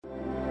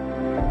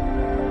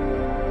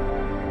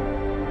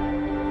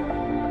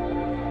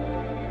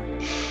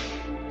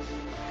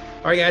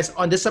All right, guys.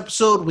 On this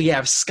episode, we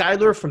have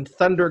Skylar from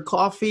Thunder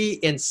Coffee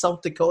in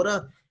South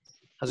Dakota.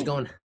 How's it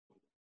going?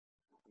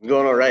 I'm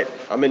going all right.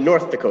 I'm in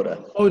North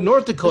Dakota. Oh,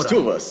 North There's Dakota. two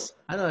of us.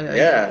 I know.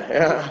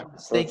 Yeah.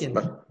 Mistaken.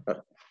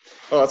 Oh,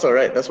 that's all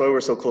right. That's why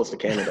we're so close to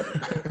Canada.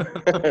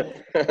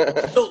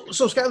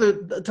 So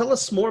Skylar, tell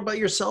us more about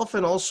yourself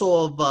and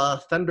also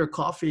of Thunder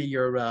Coffee,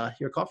 your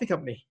coffee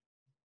company.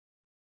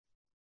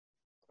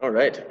 All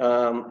right.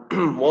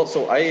 Well,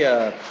 so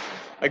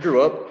I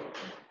grew up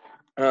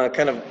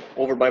kind of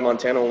over by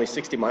Montana, only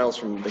 60 miles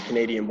from the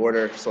Canadian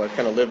border. So I've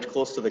kind of lived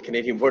close to the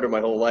Canadian border my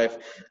whole life.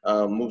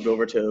 Moved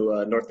over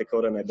to North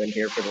Dakota, and I've been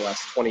here for the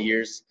last 20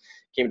 years.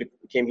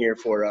 Came here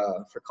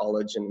for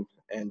college and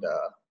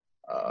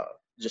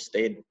just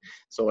stayed.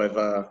 So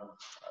I've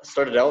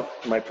started out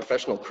my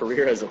professional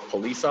career as a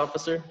police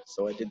officer.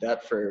 So I did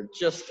that for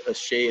just a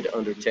shade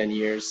under 10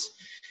 years,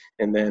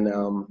 and then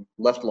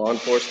left law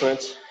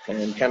enforcement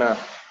and kind of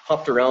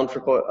hopped around for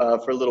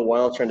a little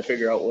while trying to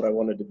figure out what I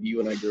wanted to be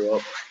when I grew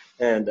up,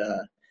 and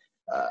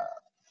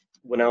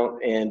went out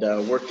and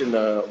worked in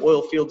the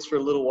oil fields for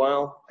a little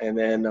while, and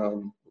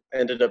then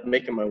ended up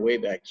making my way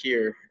back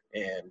here.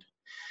 And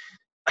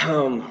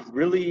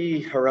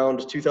really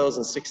around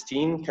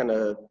 2016 kind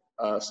of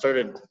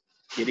started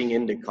getting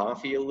into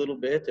coffee a little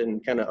bit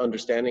and kind of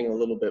understanding a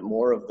little bit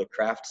more of the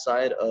craft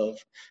side of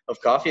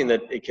coffee, and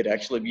that it could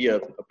actually be a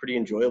pretty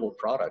enjoyable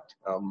product.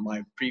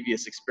 My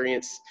previous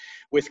experience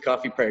with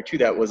coffee prior to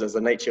that was as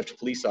a night shift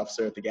police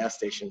officer at the gas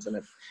stations, and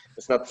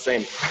it's not the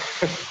same.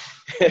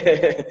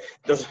 It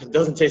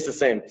doesn't taste the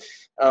same.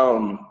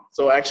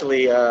 So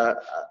actually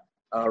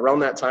around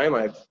that time,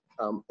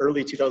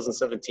 early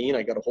 2017,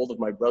 I got a hold of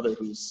my brother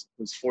who's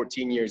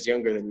 14 years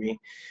younger than me,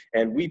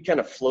 and we kind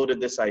of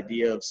floated this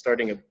idea of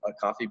starting a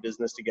coffee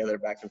business together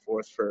back and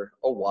forth for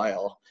a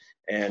while.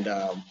 And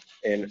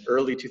in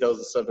early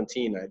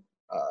 2017, I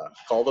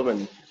called him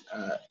and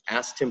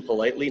asked him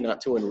politely not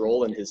to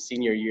enroll in his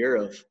senior year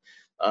of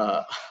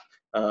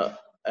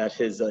at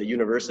his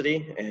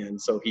university,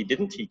 and so he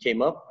didn't. He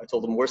came up. I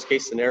told him worst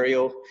case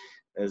scenario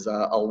is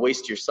I'll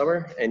waste your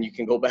summer and you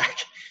can go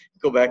back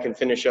and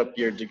finish up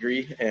your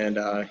degree. And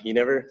he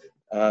never,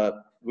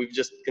 we've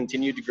just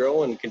continued to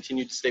grow and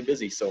continued to stay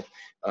busy. So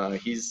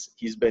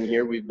he's been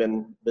here. We've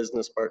been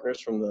business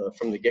partners from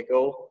the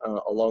get-go,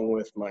 along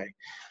with my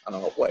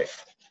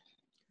wife.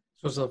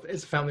 So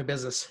it's a family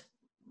business.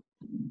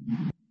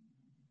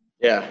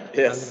 Yeah.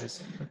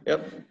 Yes.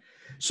 Yep.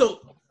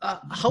 So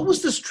how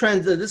was this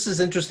trend? This is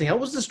interesting. How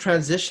was this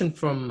transition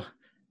from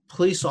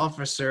police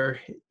officer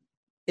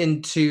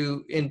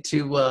into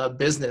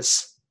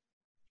business?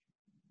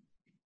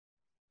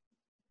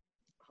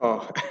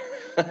 Oh,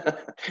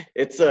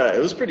 it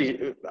was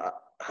pretty.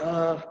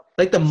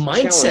 Like the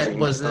mindset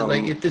was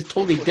like it's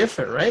totally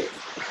different, right?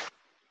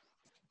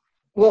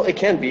 Well, it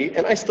can be,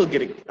 and I still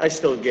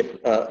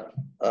get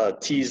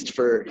teased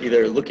for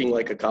either looking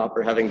like a cop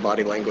or having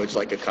body language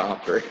like a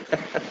cop, or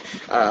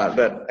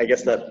that I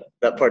guess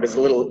that part is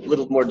a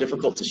little more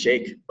difficult to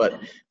shake. But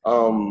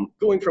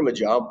going from a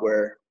job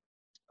where,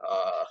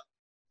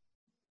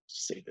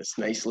 say this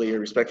nicely or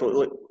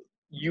respectfully,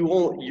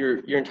 your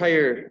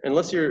entire,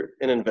 unless you're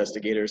an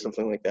investigator or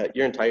something like that,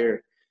 your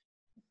entire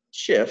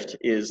shift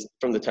is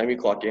from the time you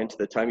clock in to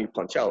the time you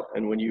punch out.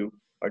 And when you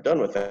are done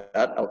with that,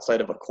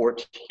 outside of a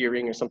court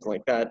hearing or something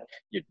like that,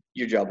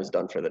 your job is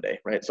done for the day,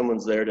 right?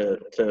 Someone's there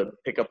to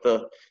pick up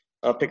the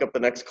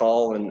next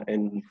call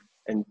and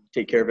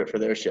take care of it for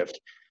their shift.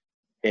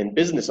 In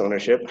business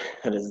ownership,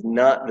 that is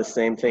not the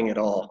same thing at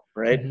all,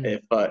 right?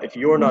 Mm-hmm. If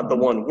you're not the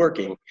one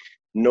working,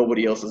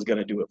 nobody else is going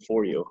to do it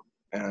for you.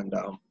 And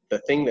the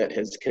thing that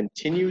has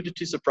continued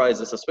to surprise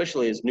us,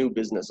 especially as new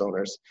business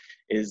owners,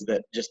 is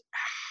that just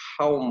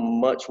how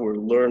much we're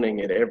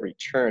learning at every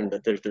turn,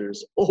 that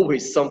there's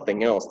always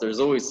something else. There's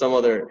always some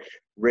other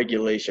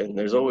regulation.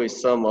 There's always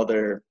some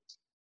other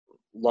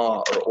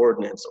law or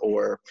ordinance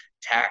or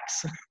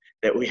tax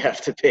that we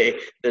have to pay.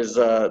 There's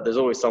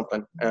always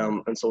something.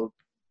 And so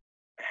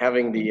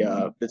having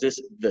the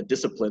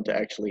discipline to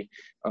actually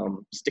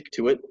stick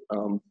to it,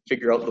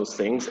 figure out those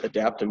things,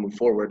 adapt and move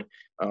forward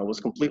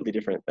was completely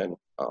different than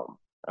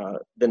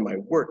my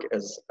work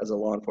as a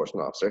law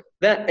enforcement officer.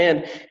 That,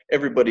 and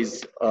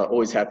everybody's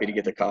always happy to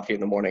get their coffee in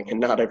the morning, and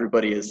not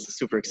everybody is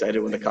super excited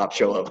when the cops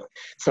show up.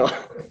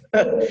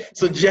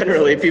 So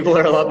generally, people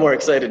are a lot more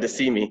excited to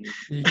see me.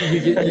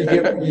 You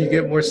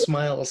get more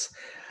smiles.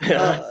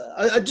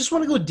 I just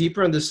want to go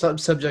deeper on this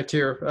subject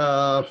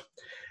here.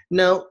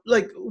 Now,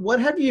 like,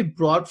 what have you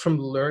brought from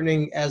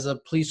learning as a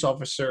police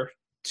officer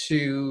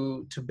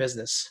to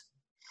business?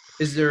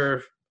 Is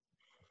there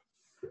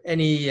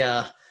any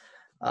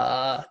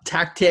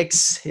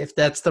tactics, if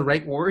that's the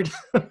right word?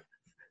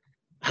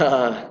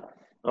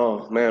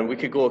 Oh man, we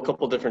could go a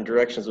couple different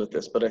directions with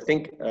this, but I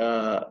think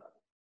the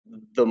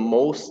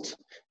most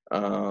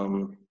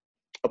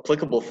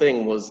applicable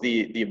thing was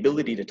the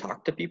ability to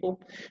talk to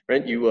people,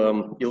 right?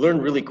 You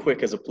learn really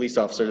quick as a police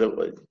officer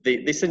that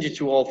they send you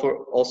to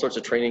all sorts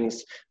of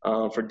trainings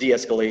for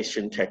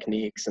de-escalation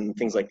techniques and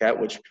things like that,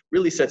 which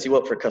really sets you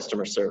up for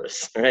customer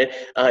service, right?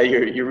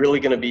 You're really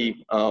going to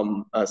be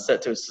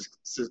set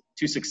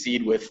to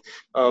succeed with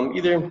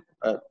either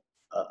a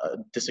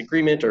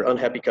disagreement or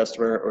unhappy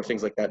customer or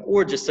things like that,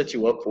 or just set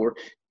you up for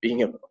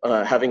being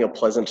having a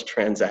pleasant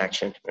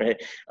transaction,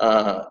 right?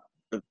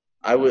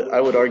 I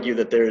would argue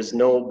that there is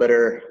no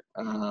better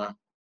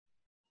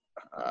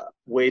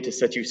way to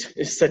set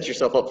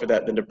yourself up for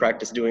that than to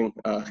practice doing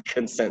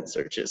consent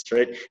searches,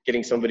 right?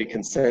 Getting somebody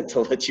consent to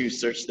let you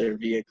search their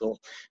vehicle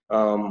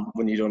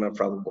when you don't have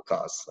probable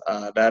cause.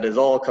 That is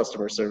all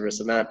customer service,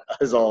 and that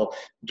is all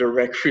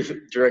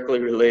directly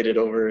related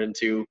over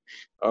into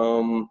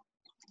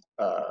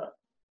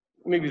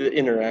maybe the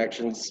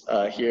interactions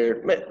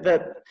here.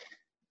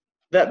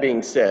 That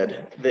being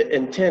said, the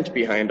intent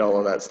behind all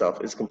of that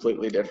stuff is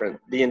completely different.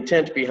 The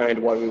intent behind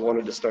why we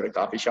wanted to start a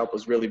coffee shop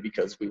was really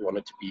because we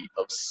wanted to be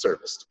of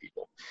service to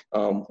people.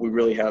 We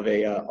really have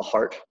a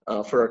heart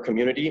for our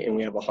community, and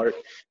we have a heart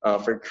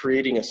for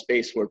creating a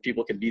space where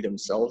people can be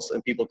themselves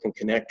and people can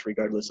connect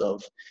regardless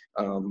of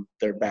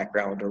their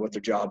background or what their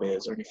job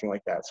is or anything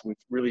like that. So we've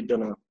really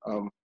done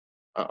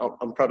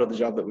I'm proud of the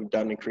job that we've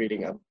done in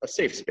creating a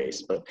safe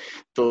space, but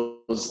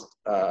those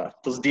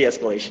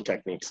de-escalation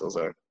techniques, those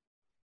are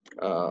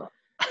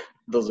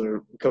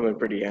coming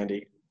pretty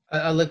handy.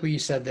 I like what you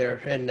said there,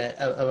 and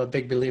I'm a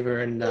big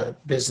believer in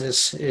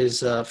business. Is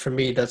for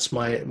me, that's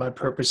my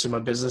purpose in my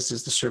business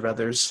is to serve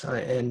others,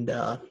 and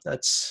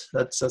that's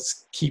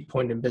key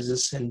point in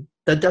business, and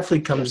that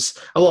definitely comes.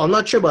 Well, I'm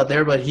not sure about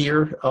there, but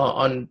here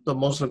on the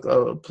most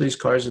police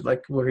cars,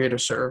 like we're here to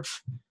serve.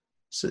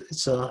 So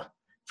it's a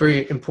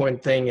very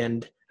important thing,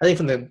 and I think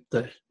from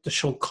the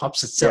show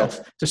Cops itself,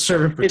 to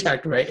serve and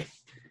protect, right?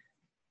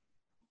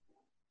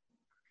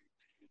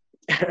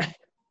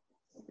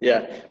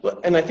 Yeah,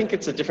 well, and I think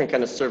it's a different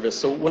kind of service.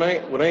 So when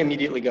I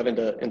immediately got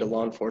into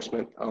law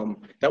enforcement,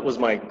 that was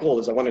my goal.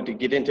 Is I wanted to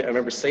get into. I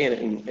remember saying it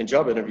in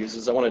job interviews.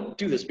 Is I want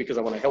to do this because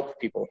I want to help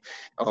people.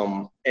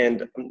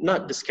 And I'm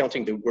not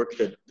discounting the work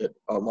that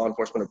law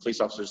enforcement or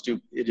police officers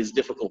do. It is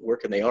difficult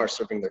work, and they are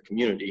serving their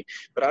community.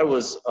 But I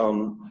was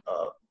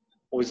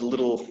always a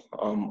little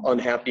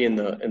unhappy in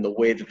the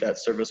way that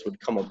service would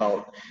come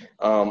about,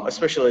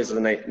 especially as a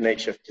night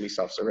shift police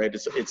officer. Right?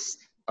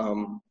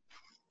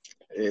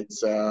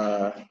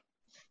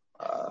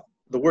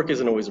 The work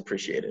isn't always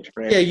appreciated,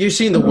 right? Yeah, you've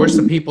seen the worst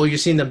of people.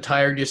 You've seen them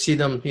tired. You see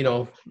them,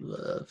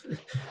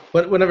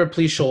 whenever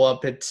police show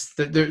up,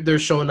 they're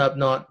showing up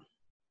not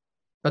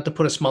to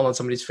put a smile on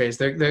somebody's face.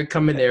 They're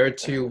coming there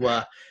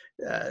to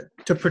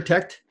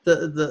protect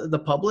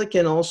the public,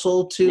 and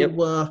also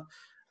to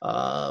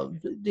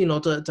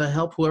to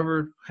help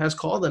whoever has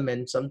called them.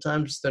 And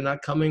sometimes they're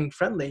not coming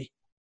friendly.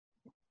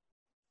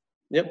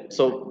 Yep.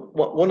 So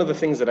one of the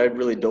things that I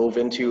really dove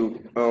into,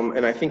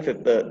 and I think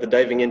that the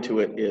diving into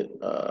it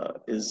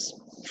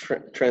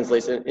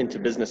translates into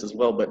business as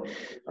well. But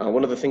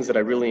one of the things that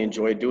I really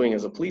enjoyed doing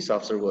as a police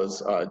officer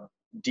was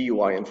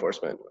DUI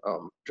enforcement,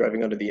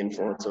 driving under the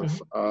influence of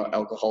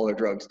alcohol or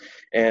drugs.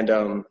 And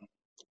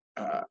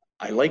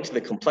I liked the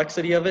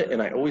complexity of it,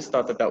 and I always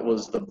thought that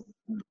was the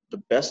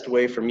best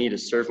way for me to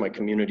serve my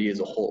community as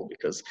a whole.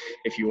 Because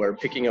if you are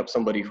picking up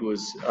somebody who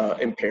is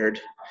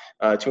impaired,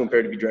 too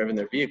impaired to be driving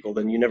their vehicle,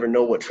 then you never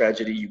know what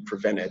tragedy you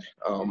prevented.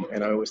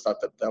 And I always thought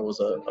that was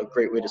a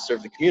great way to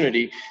serve the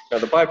community. Now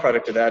the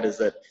byproduct of that is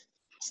that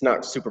it's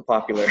not super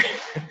popular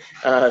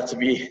to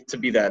be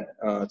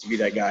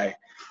that guy.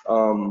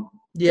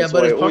 Yeah,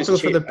 but it's popular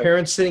for the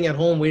parents sitting at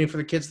home waiting for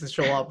the kids to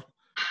show up,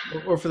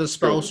 or for the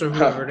spouse or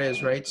whoever it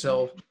is, right?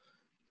 So.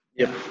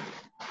 Yep.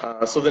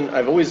 So then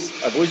I've always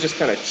just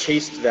kind of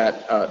chased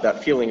that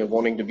feeling of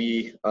wanting to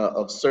be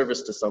of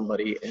service to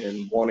somebody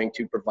and wanting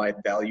to provide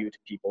value to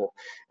people,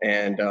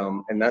 and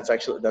that's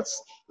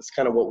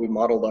kind of what we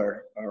modeled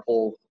our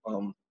whole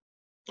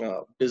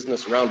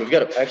business around. We've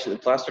got it actually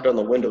plastered on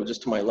the window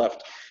just to my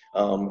left.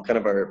 Kind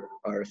of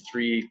our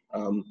three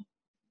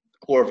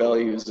core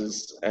values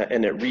is,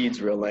 and it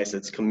reads real nice.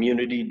 It's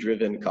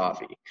community-driven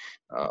coffee.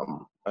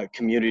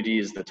 Community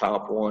is the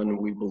top one.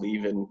 We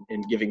believe in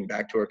giving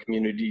back to our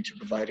community, to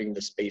providing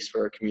the space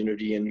for our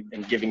community, and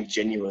giving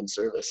genuine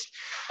service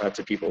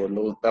to people. And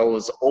that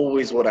was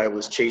always what I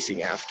was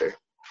chasing after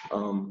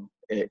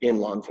in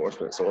law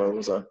enforcement. So it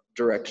was a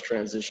direct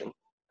transition.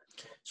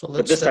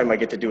 But this time I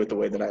get to do it the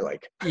way that I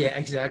like. Yeah,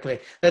 exactly.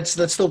 Let's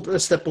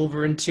step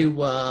over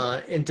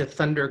into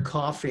Thunder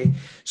Coffee.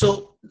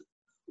 So,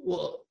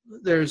 well,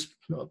 there's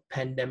a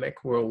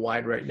pandemic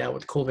worldwide right now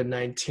with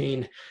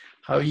COVID-19.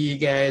 How are you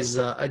guys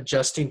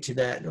adjusting to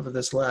that over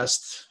this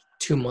last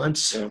 2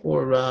 months,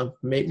 or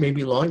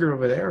maybe longer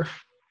over there?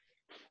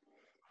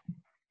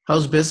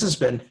 How's business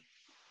been?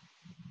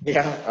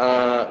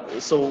 Yeah.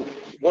 So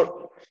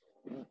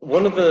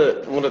One of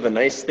the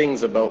nice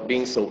things about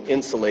being so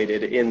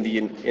insulated in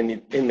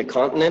the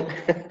continent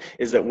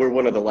is that we're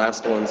one of the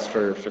last ones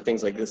for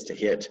things like this to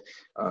hit.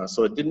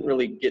 So it didn't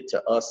really get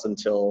to us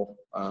until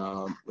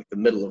like the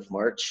middle of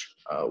March,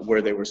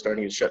 where they were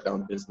starting to shut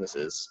down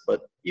businesses.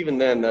 But even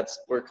then,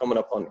 we're coming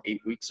up on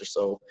 8 weeks or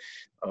so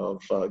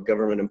of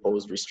government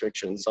imposed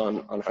restrictions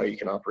on how you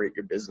can operate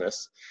your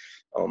business.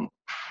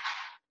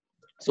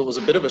 So it was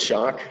a bit of a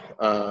shock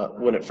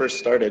when it first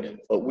started,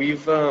 but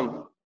we've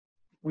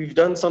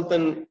done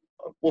something.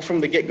 Well,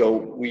 from the get-go,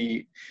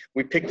 we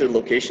picked a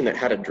location that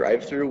had a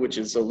drive-through, which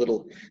is a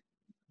little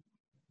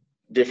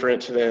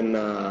different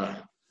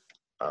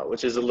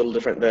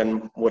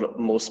than what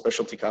most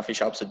specialty coffee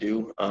shops would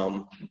do.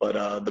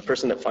 But the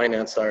person that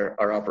financed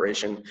our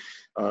operation,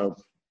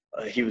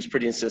 he was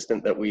pretty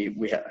insistent that we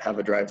have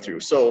a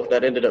drive-through. So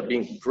that ended up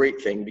being a great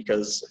thing,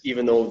 because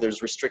even though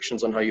there's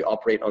restrictions on how you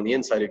operate on the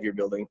inside of your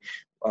building,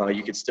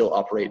 you could still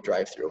operate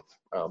drive-through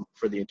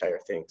for the entire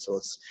thing. So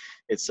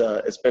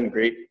it's been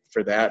great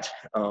for that.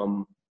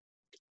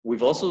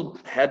 We've also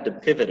had to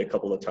pivot a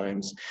couple of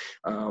times,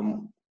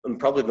 and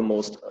probably the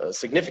most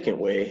significant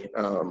way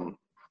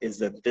is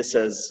that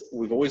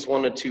we've always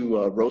wanted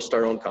to roast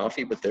our own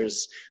coffee, but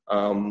there's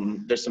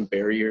some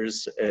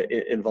barriers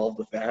involved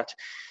with that.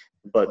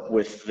 But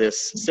with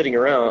this sitting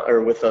around,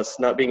 or with us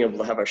not being able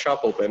to have our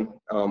shop open,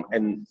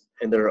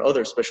 and there are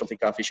other specialty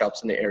coffee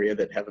shops in the area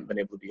that haven't been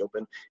able to be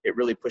open, it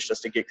really pushed us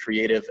to get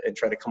creative and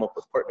try to come up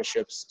with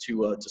partnerships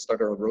to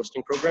start our own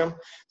roasting program.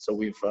 So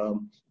we've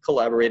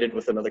collaborated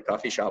with another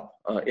coffee shop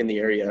in the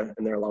area,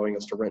 and they're allowing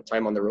us to rent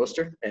time on the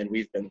roaster. And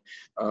we've been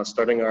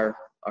starting our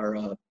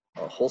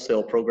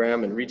wholesale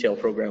program and retail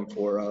program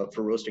for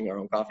roasting our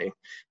own coffee,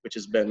 which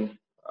has been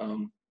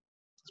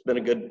it's been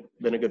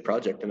a good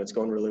project, and it's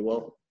going really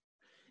well.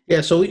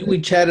 Yeah, so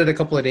we chatted a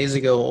couple of days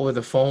ago over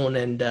the phone,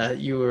 and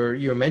you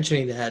were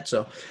mentioning that.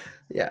 So,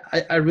 yeah,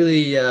 I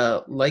really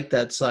like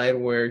that side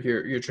where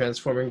you're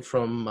transforming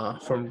from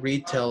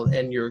retail,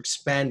 and you're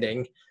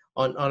expanding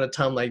on a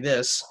time like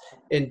this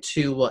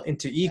into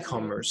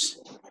e-commerce,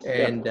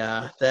 and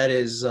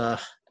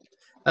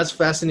that's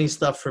fascinating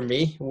stuff for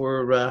me.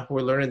 We're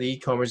learning the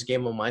e-commerce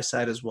game on my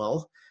side as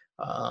well.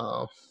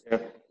 Yeah.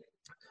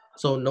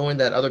 So knowing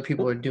that other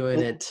people are doing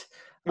it,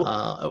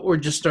 or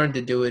just starting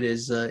to do it,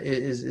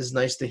 is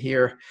nice to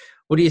hear.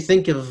 What do you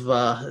think of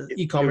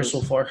e-commerce so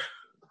far?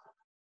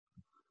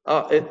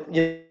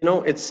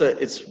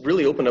 It's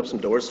really opened up some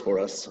doors for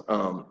us.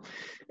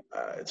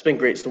 It's been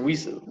great. So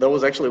that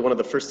was actually one of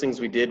the first things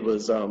we did.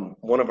 Was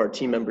one of our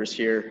team members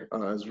here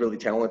is really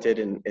talented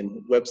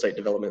in website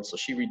development. So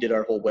she redid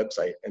our whole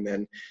website, and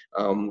then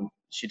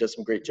she does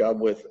some great job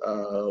with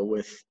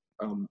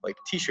like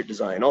t-shirt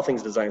design, all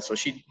things design. So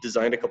she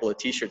designed a couple of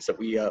t-shirts that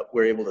we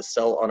were able to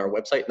sell on our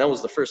website. And that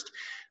was the first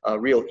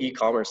real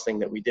e-commerce thing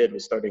that we did,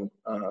 was starting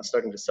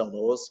to sell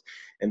those.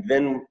 And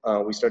then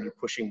we started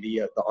pushing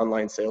the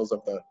online sales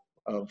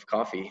of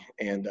coffee.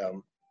 And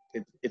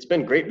it's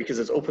been great, because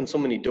it's opened so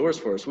many doors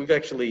for us. We've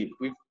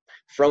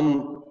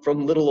from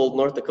little old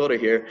North Dakota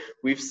here,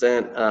 we've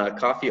sent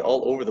coffee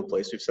all over the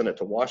place. We've sent it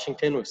to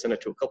Washington. We've sent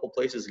it to a couple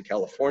places in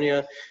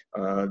California,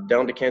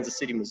 down to Kansas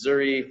City,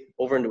 Missouri,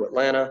 over into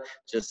Atlanta,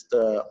 just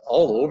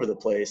all over the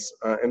place.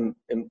 And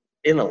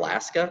in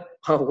Alaska,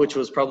 which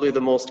was probably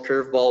the most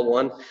curveball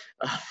one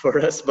for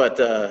us, but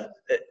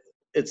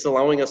it's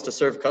allowing us to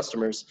serve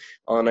customers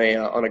on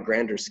a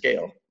grander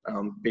scale,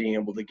 being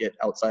able to get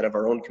outside of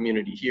our own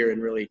community here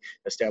and really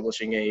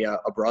establishing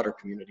a broader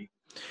community.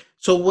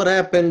 So what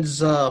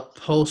happens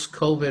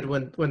post-COVID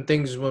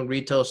when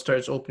retail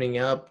starts opening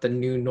up, the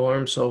new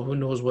norm? So who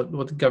knows what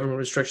the government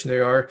restrictions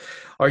there are?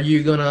 Are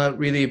you gonna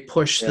really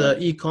push the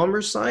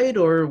e-commerce side,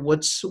 or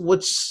what's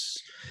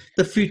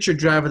the future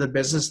drive of the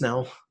business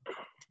now?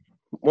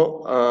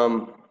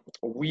 Well,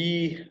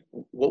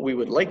 what we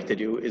would like to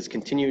do is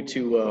continue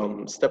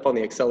to step on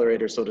the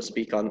accelerator, so to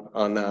speak,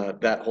 on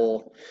that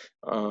whole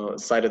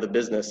side of the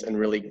business, and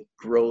really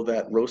grow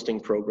that roasting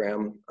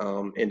program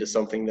into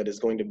something that is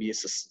going to be a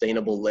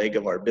sustainable leg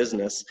of our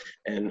business,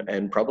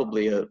 and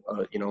probably a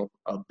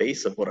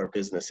base of what our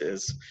business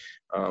is,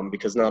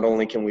 because not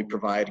only can we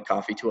provide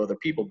coffee to other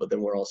people, but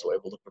then we're also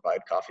able to provide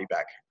coffee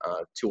back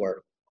to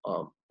our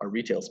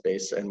retail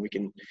space, and we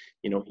can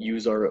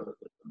use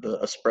the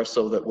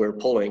espresso that we're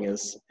pulling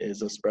is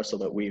espresso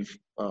that we've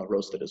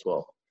roasted as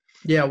well.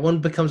 Yeah, one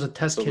becomes a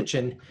test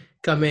kitchen.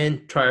 Come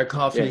in, try our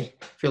coffee.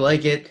 Yeah. If you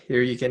like it,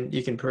 here you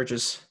can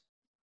purchase,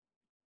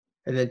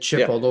 and then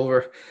ship all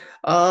over.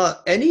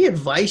 Any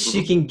advice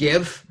you can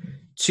give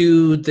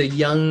to the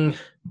young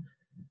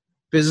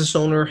business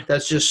owner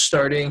that's just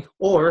starting,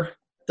 or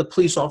the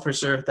police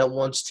officer that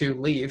wants to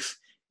leave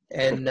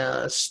and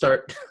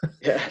start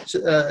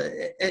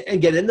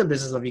and get in the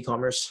business of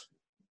e-commerce?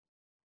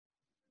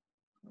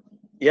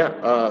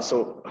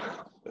 So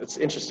it's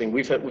interesting.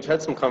 We've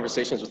had some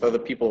conversations with other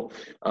people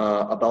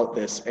about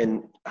this,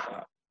 and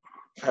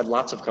had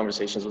lots of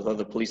conversations with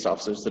other police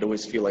officers that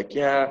always feel like,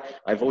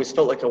 I've always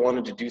felt like I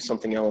wanted to do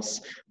something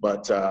else,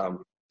 but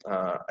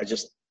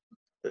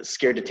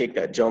scared to take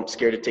that jump,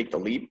 scared to take the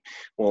leap.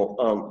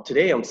 Well,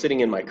 today I'm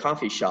sitting in my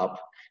coffee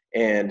shop,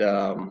 and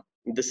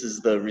this is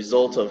the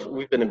result of,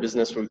 we've been in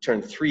business, we've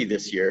turned 3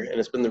 this year, and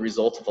it's been the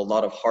result of a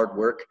lot of hard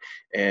work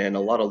and a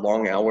lot of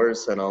long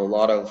hours and a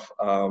lot of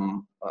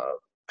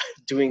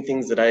doing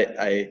things that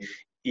I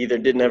either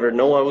didn't ever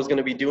know I was going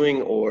to be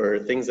doing, or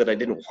things that I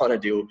didn't want to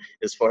do,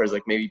 as far as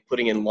like maybe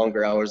putting in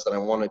longer hours than I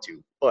wanted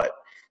to. But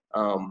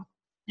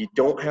you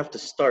don't have to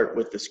start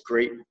with this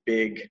great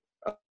big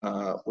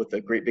with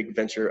a great big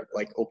venture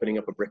like opening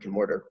up a brick and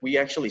mortar. We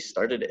actually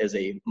started as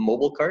a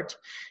mobile cart,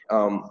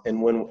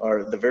 and when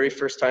the very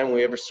first time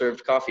we ever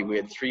served coffee, we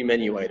had 3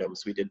 menu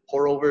items. We did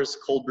pour overs,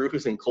 cold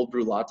brews, and cold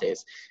brew lattes,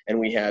 and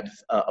we had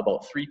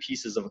about 3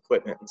 pieces of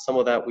equipment. And some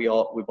of that we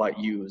bought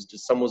used,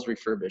 some was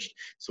refurbished.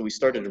 So we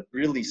started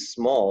really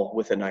small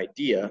with an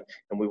idea,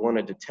 and we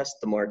wanted to test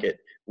the market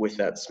with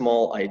that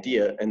small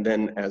idea. And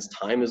then as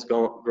time has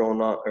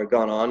gone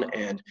on,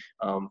 and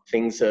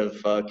things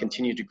have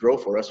continued to grow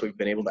for us, we've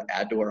been able to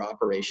add to our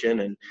operation,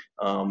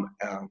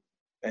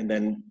 and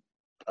then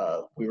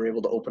we were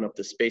able to open up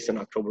this space in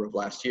October of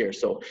last year.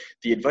 So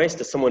the advice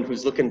to someone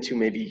who's looking to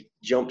maybe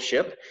jump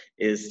ship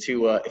is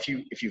to, if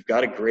you've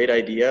got a great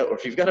idea, or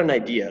if you've got an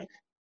idea,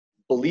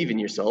 believe in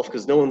yourself,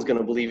 because no one's going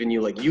to believe in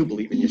you like you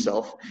believe in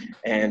yourself,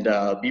 and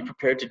be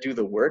prepared to do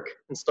the work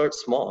and start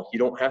small. You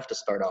don't have to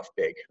start off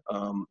big.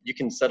 You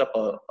can set up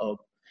a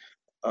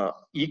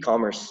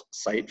e-commerce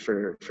site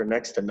for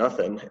next to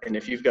nothing, and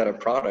if you've got a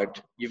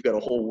product, you've got a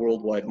whole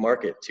worldwide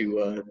market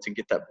to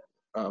get that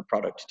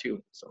product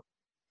too. So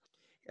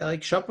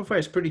like Shopify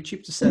is pretty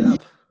cheap to set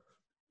up.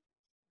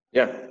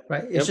 Yeah,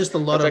 right. It's just a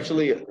lot of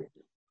actually.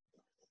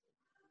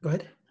 Go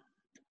ahead.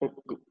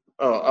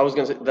 Oh, I was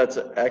gonna say that's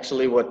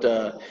actually what.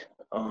 So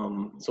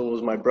it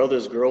was my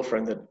brother's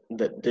girlfriend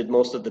that did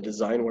most of the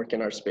design work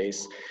in our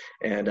space,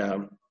 and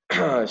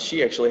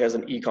she actually has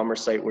an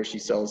e-commerce site where she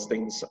sells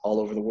things all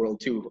over the world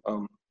too,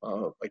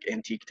 like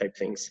antique type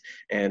things,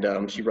 and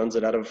she runs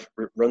it out of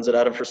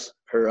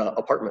her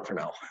apartment for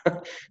now.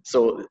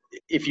 So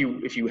if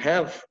you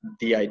have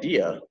the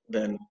idea,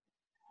 then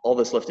all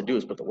that's left to do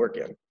is put the work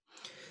in.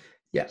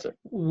 Yeah, so,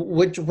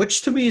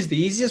 which to me is the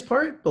easiest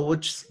part, but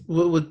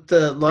with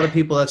a lot of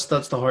people, that's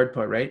the hard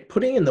part, right?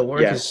 Putting in the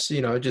work is,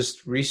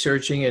 just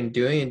researching and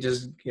doing, and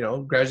just,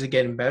 gradually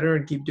getting better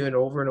and keep doing it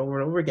over and over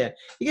and over again.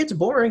 It gets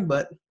boring,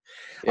 but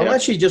I'm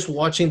actually just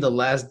watching The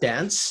Last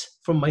Dance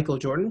from Michael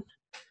Jordan,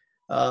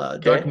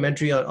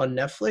 documentary on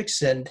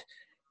Netflix, and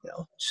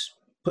just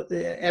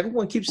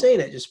everyone keeps saying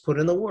it, just put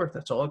in the work.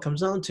 That's all it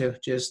comes down to.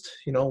 Just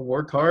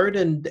work hard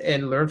and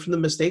learn from the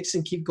mistakes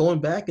and keep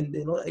going back. And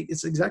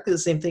it's exactly the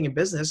same thing in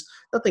business.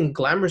 Nothing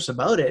glamorous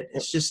about it.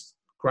 It's just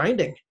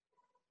grinding.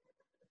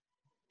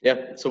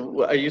 Yeah.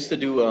 So I used to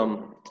do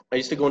I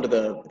used to go into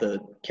the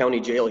county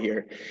jail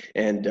here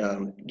and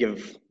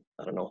give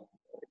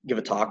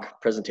a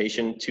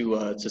presentation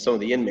to some of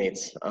the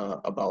inmates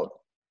about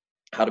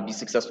how to be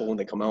successful when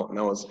they come out. And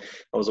that was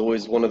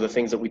always one of the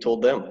things that we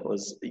told them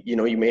was,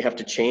 you may have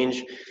to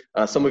change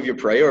some of your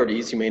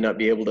priorities. You may not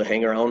be able to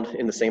hang around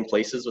in the same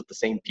places with the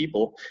same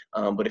people.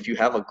 But if you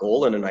have a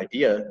goal and an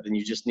idea, then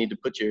you just need to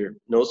put your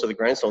nose to the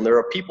grindstone. There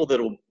are people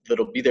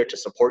that'll be there to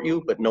support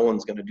you, but no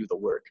one's going to do the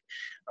work.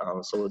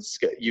 So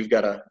you've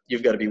got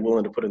to be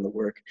willing to put in the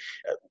work.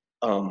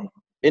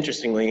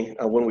 Interestingly,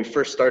 when we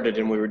first started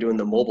and we were doing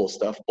the mobile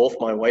stuff, both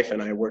my wife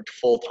and I worked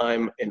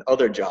full-time in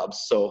other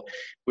jobs. So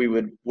we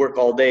would work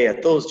all day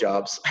at those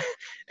jobs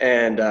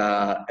and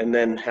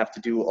then have to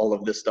do all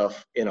of this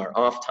stuff in our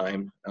off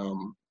time.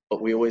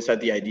 But we always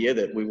had the idea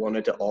that we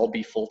wanted to all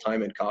be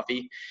full-time in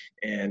coffee.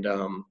 And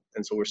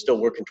so we're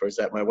still working towards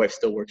that. My wife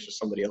still works for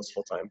somebody else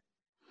full-time.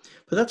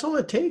 But that's all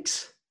it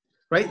takes,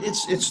 right?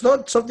 It's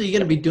not something you're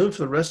going to be doing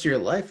for the rest of your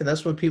life. And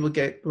that's what people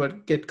get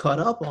caught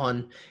up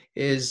on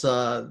is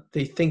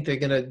they think they're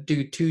going to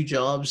do 2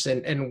 jobs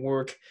and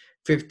work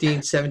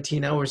 15,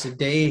 17 hours a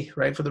day,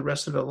 right, for the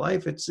rest of their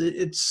life. That's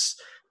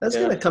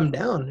going to come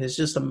down. It's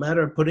just a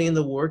matter of putting in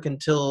the work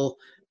until,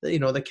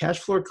 the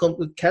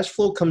cash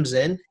flow comes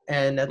in.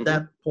 And at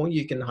that point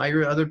you can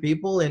hire other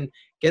people and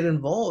get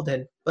involved.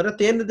 But at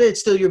the end of the day,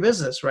 it's still your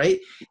business, right?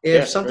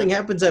 If something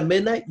happens at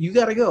midnight, you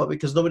got to go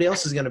because nobody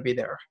else is going to be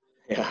there.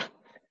 Yeah.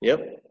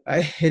 Yep.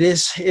 It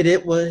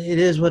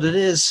is what it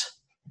is.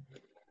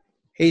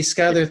 Hey,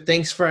 Skyler,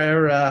 thanks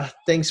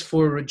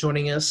for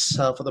joining us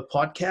for the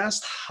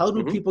podcast. How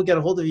do people get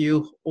a hold of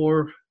you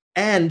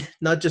and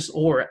purchase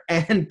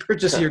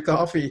your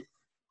coffee?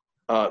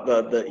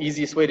 The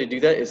easiest way to do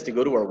that is to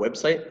go to our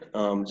website,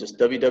 just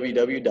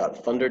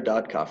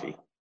www.thunder.coffee.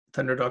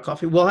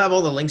 Thunder.coffee. We'll have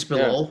all the links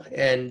below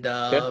and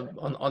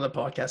on the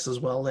podcast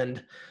as well,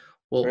 and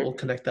we'll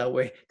connect that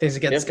way. Thanks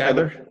again,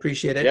 Skyler.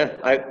 Appreciate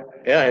it.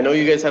 I know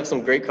you guys have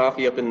some great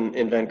coffee up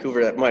in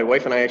Vancouver. My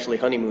wife and I actually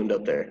honeymooned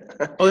up there.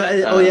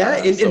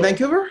 In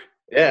Vancouver?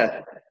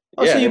 Yeah.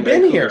 So you've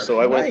been Vancouver, here. So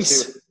I went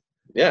to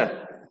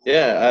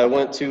I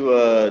went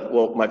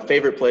to my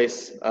favorite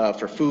place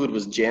for food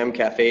was Jam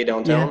Cafe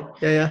downtown.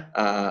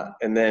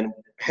 And then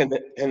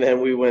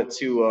we went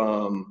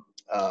to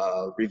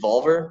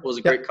Revolver was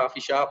a great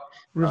coffee shop.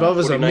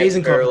 Revolver's an 49th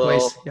amazing coffee Parallel,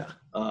 place.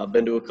 Yeah.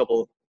 Been to a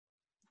couple.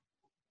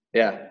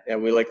 Yeah,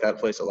 we like that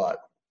place a lot.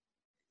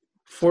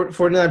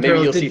 49 Maybe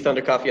Parallel. you'll see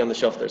Thunder Coffee on the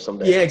shelf there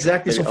someday. Yeah,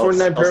 exactly. Maybe So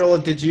 49 Parallel,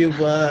 did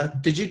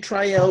you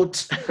try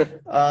out,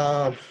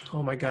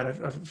 oh my God,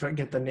 I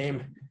forget the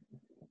name.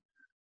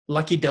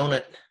 Lucky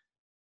Donut.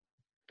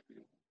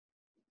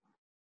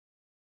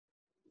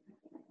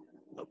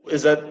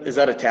 Is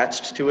that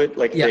attached to it?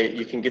 Like Yeah.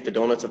 you can get the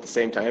donuts at the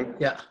same time?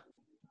 Yeah.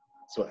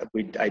 So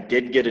I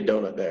did get a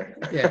donut there.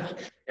 Yeah.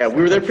 Yeah,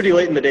 we were there pretty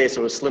late in the day,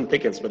 so it was slim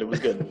pickings, but it was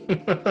good.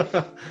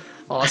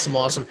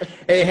 Awesome.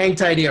 Hey, hang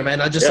tight here,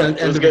 man. I'll just end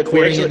the good.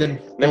 recording and then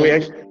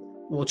we'll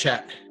we'll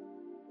chat.